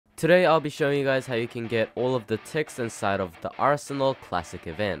Today I'll be showing you guys how you can get all of the TIX inside of the Arsenal Classic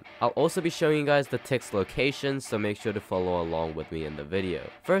event. I'll also be showing you guys the TIX locations, so make sure to follow along with me in the video.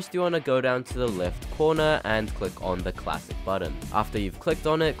 First, you want to go down to the left corner and click on the Classic button. After you've clicked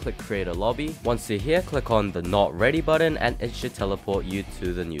on it, click create a lobby. Once you're here, click on the not ready button and it should teleport you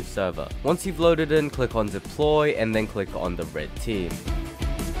to the new server. Once you've loaded in, click on deploy and then click on the red team.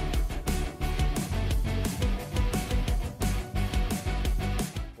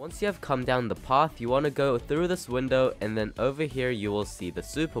 Once you have come down the path, you want to go through this window and then over here you will see the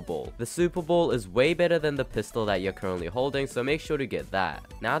Super Ball. The Super Ball is way better than the pistol that you're currently holding, so make sure to get that.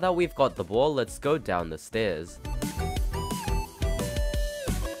 Now that we've got the ball, let's go down the stairs.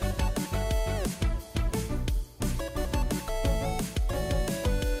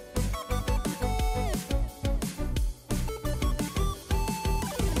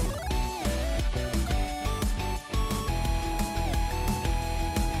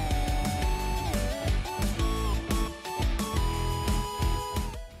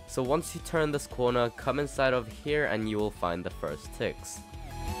 So once you turn this corner, come inside of here and you will find the first TIX.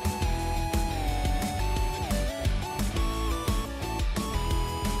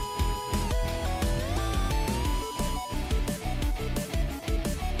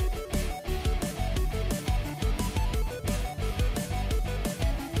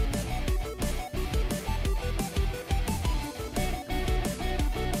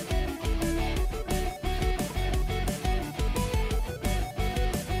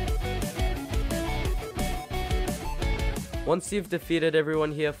 Once you've defeated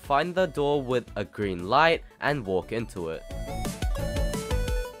everyone here, find the door with a green light and walk into it.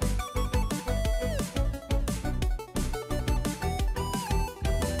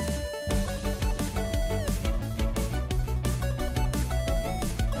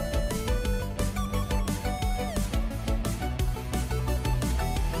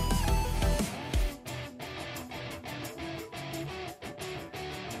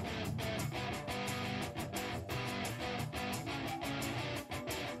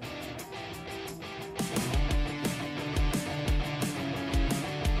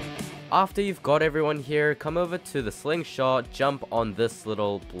 After you've got everyone here, come over to the slingshot, jump on this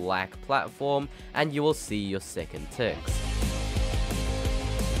little black platform, and you will see your second TIX.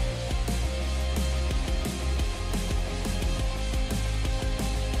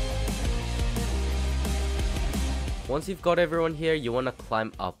 Once you've got everyone here, you want to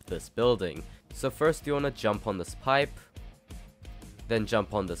climb up this building. So first you want to jump on this pipe, then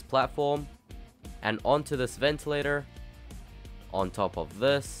jump on this platform, and onto this ventilator, on top of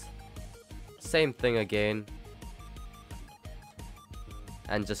this. Same thing again,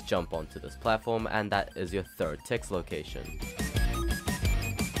 and just jump onto this platform, and that is your third TIX location.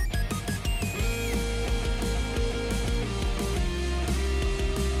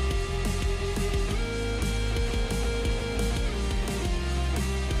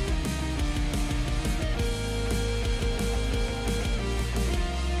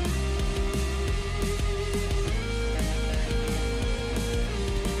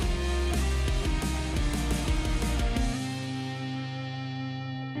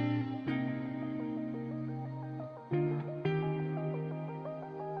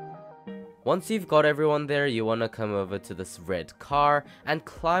 Once you've got everyone there, you want to come over to this red car and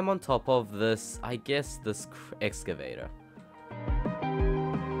climb on top of this, I guess, this excavator.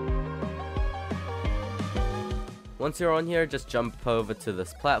 Once you're on here, just jump over to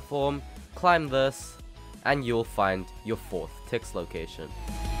this platform, climb this, and you'll find your fourth TIX location.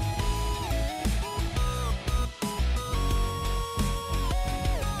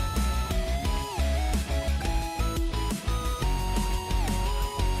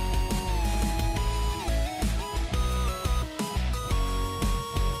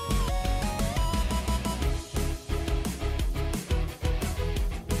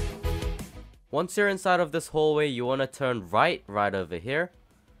 Once you're inside of this hallway, you want to turn right over here,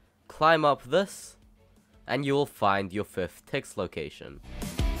 climb up this, and you will find your fifth TIX location.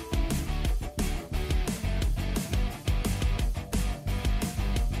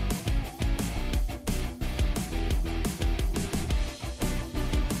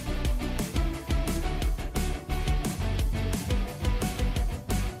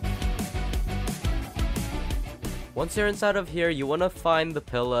 Once you're inside of here, you want to find the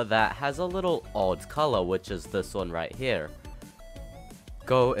pillar that has a little odd color, which is this one right here.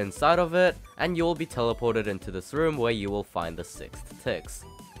 Go inside of it, and you will be teleported into this room where you will find the sixth TIX.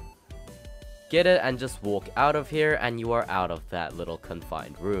 Get it and just walk out of here, and you are out of that little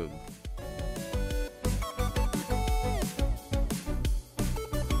confined room.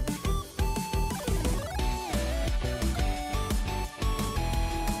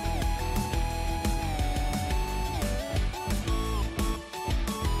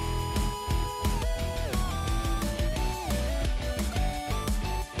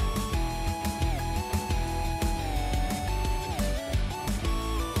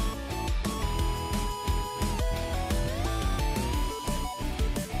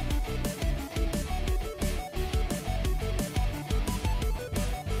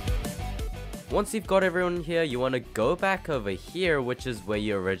 Once you've got everyone here, you want to go back over here, which is where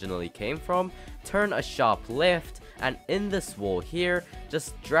you originally came from, turn a sharp left, and in this wall here,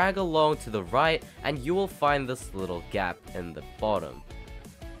 just drag along to the right, and you will find this little gap in the bottom.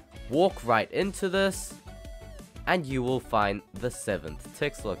 Walk right into this, and you will find the 7th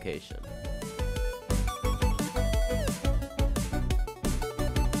TIX location.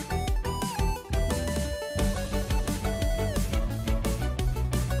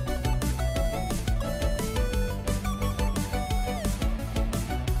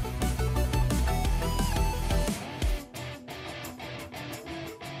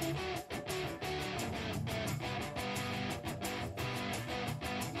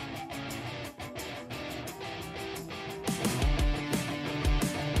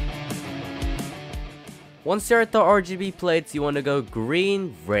 Once you're at the RGB plates, you want to go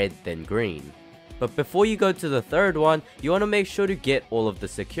green, red, then green. But before you go to the third one, you want to make sure to get all of the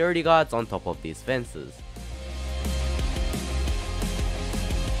security guards on top of these fences.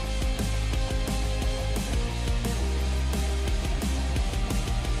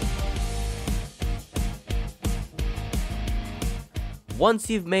 Once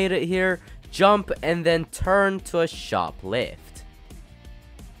you've made it here, jump and then turn to a sharp left.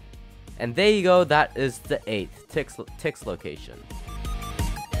 And there you go, that is the 8th TIX location.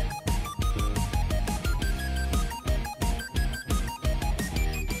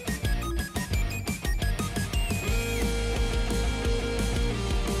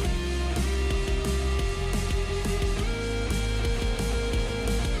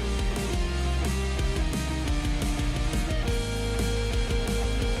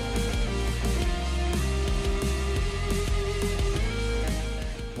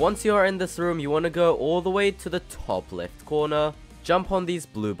 Once you are in this room, you want to go all the way to the top left corner, jump on these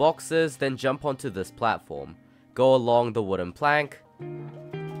blue boxes, then jump onto this platform. Go along the wooden plank,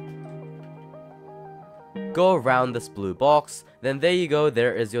 go around this blue box, then there you go,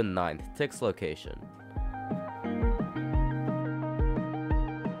 there is your 9th TIX location.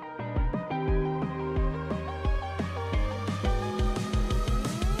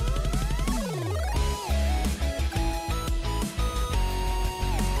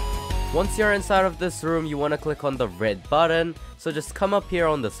 Once you're inside of this room, you want to click on the red button, so just come up here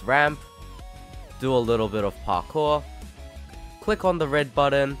on this ramp, do a little bit of parkour, click on the red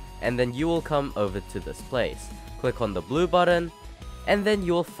button, and then you will come over to this place. Click on the blue button, and then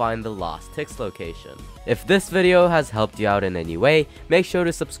you will find the last TIX location. If this video has helped you out in any way, make sure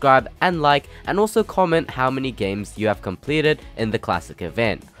to subscribe and like, and also comment how many games you have completed in the classic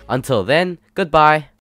event. Until then, goodbye!